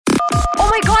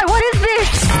my god, what is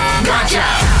this?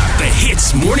 The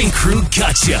Hits Morning Crew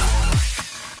Gotcha.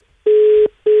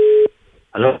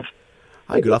 Hello.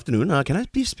 Hi, good afternoon. Can I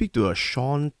please speak to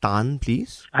Sean Tan,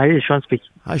 please? Hi, this is Sean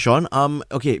speaking. Hi, Sean.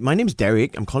 Okay, my name's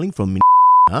Derek. I'm calling from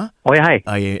Oh, yeah, hi.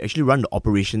 I actually run the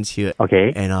operations here.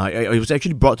 Okay. And it was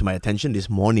actually brought to my attention this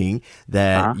morning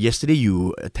that yesterday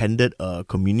you attended a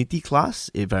community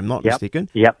class, if I'm not mistaken.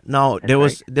 Yep. Now, there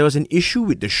was an issue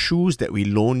with the shoes that we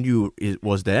loaned you.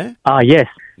 Was there? Yes.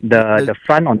 The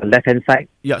front on the left-hand side.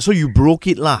 Yeah, so you broke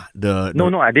it lah.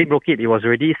 No, I didn't broke it. It was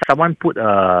already, someone put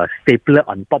a stapler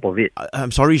on top of it.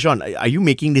 I'm sorry, Sean. Are you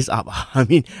making this up? I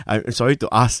mean, I'm sorry to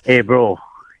ask. Hey, bro.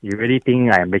 You really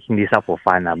think I'm making this up for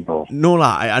fun, bro? No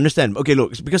lah, I understand. Okay,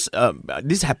 look, because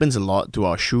this happens a lot to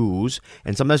our shoes,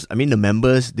 and sometimes, I mean, the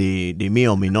members, they may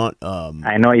or may not...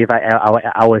 I know, if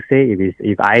I would say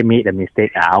if I made a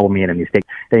mistake, I will make a mistake.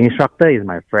 The instructor is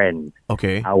my friend.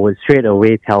 Okay. I would straight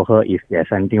away tell her if there's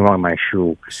something wrong with my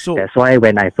shoe. So that's why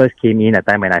when I first came in, at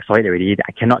the time when I saw it already,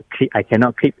 I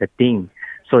cannot clip the thing.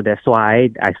 So that's why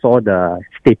I saw the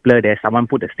stapler there. Someone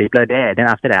put the stapler there. Then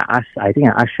after that, I think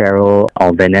I asked Cheryl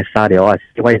or Vanessa. They all asked,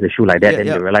 why is the shoe like that? Then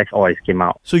they realized, it came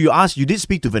out. So you did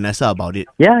speak to Vanessa about it?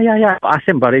 Yeah. I asked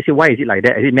them about it. I said, why is it like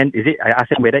that? I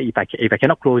asked them whether if I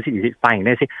cannot close it, is it fine?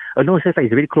 Then they say, no, it's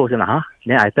already closed. And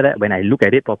Then after that, when I look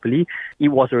at it properly, it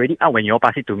was already out when you all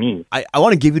passed it to me. I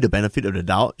want to give you the benefit of the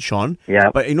doubt, Sean.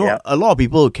 Yeah. But a lot of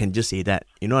people can just say that.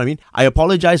 You know what I mean? I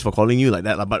apologize for calling you like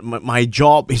that, but my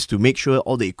job is to make sure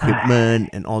all the equipment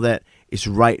and all that is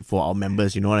right for our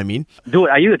members. You know what I mean? Dude,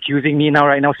 are you accusing me now,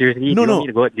 right now? Seriously? No. Do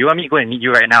you want me to go and meet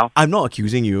you right now? I'm not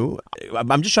accusing you.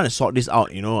 I'm just trying to sort this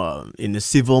out, in a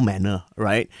civil manner,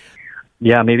 right?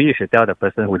 Yeah, maybe you should tell the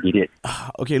person who did it.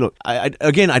 Okay, look, I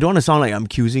don't want to sound like I'm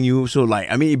accusing you. So,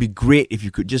 it'd be great if you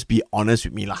could just be honest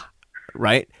with me, lah.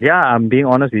 Right? Yeah, I'm being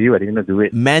honest with you. I didn't do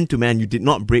it. Man to man, you did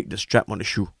not break the strap on the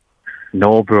shoe.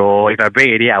 No, bro. If I break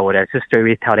it, I would have just straight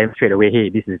away tell them straight away, hey,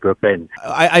 this is broken.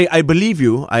 I believe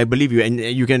you. And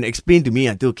you can explain to me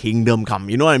until kingdom come.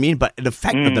 You know what I mean? But the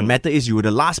fact of the matter is, you were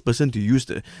the last person to use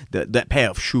that pair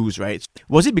of shoes, right?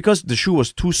 Was it because the shoe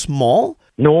was too small?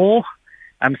 No,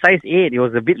 I'm size 8. It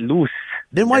was a bit loose.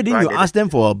 Then why didn't you ask them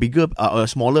for a bigger, a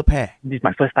smaller pair? This is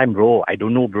my first time, bro. I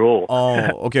don't know, bro.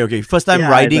 Oh, okay. First time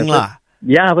riding lah.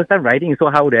 Yeah, first time riding. So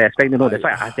how would they expect to know? That's why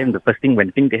I asked them the first thing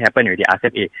when things happen already. I asked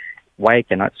them, hey, why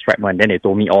cannot strap one? Then they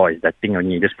told me, it's that thing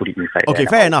only. Just put it inside. Okay,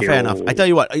 fair enough. I tell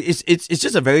you what, it's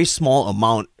just a very small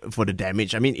amount for the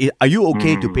damage. I mean, are you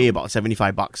okay to pay about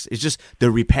 $75? It's just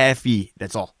the repair fee.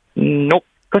 That's all. Nope.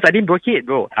 Because I didn't break it,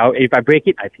 bro. If I break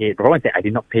it, I pay. Bro, I said I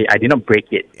did not pay. I did not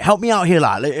break it. Help me out here,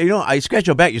 lah. I scratch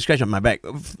your back, you scratch on my back.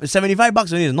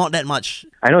 $75 only is not that much.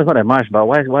 I know it's not that much, but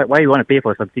why you want to pay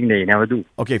for something that you never do?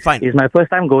 Okay, fine. It's my first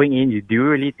time going in. Do you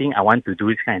really think I want to do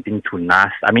this kind of thing to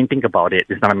NAS? I mean, think about it.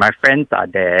 It's not my friends are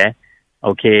there.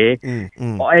 Okay.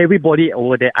 Everybody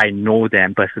over there, I know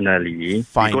them personally.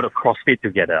 Fine. We go to CrossFit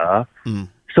together.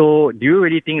 So do you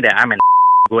really think that I'm an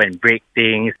go and break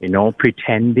things,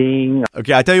 pretending?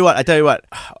 Okay, I tell you what.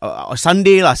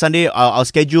 Sunday, I'll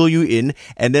schedule you in,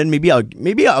 and then maybe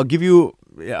I'll give you.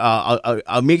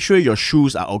 I'll make sure your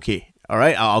shoes are okay. All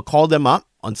right, I'll call them up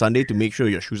on Sunday to make sure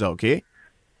your shoes are okay.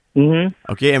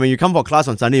 Okay, and when you come for class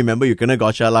on Sunday, remember you're gonna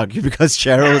gotcha lah because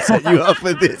Cheryl set you up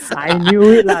for this. I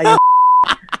knew it lah.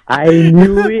 I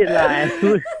knew it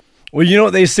lah. Well, you know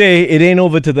what they say, it ain't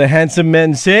over till the handsome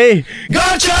men say,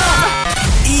 Gotcha!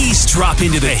 Eavesdrop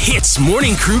into the Hits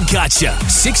Morning Crew Gotcha.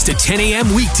 6 to 10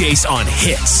 a.m. weekdays on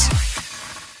Hits.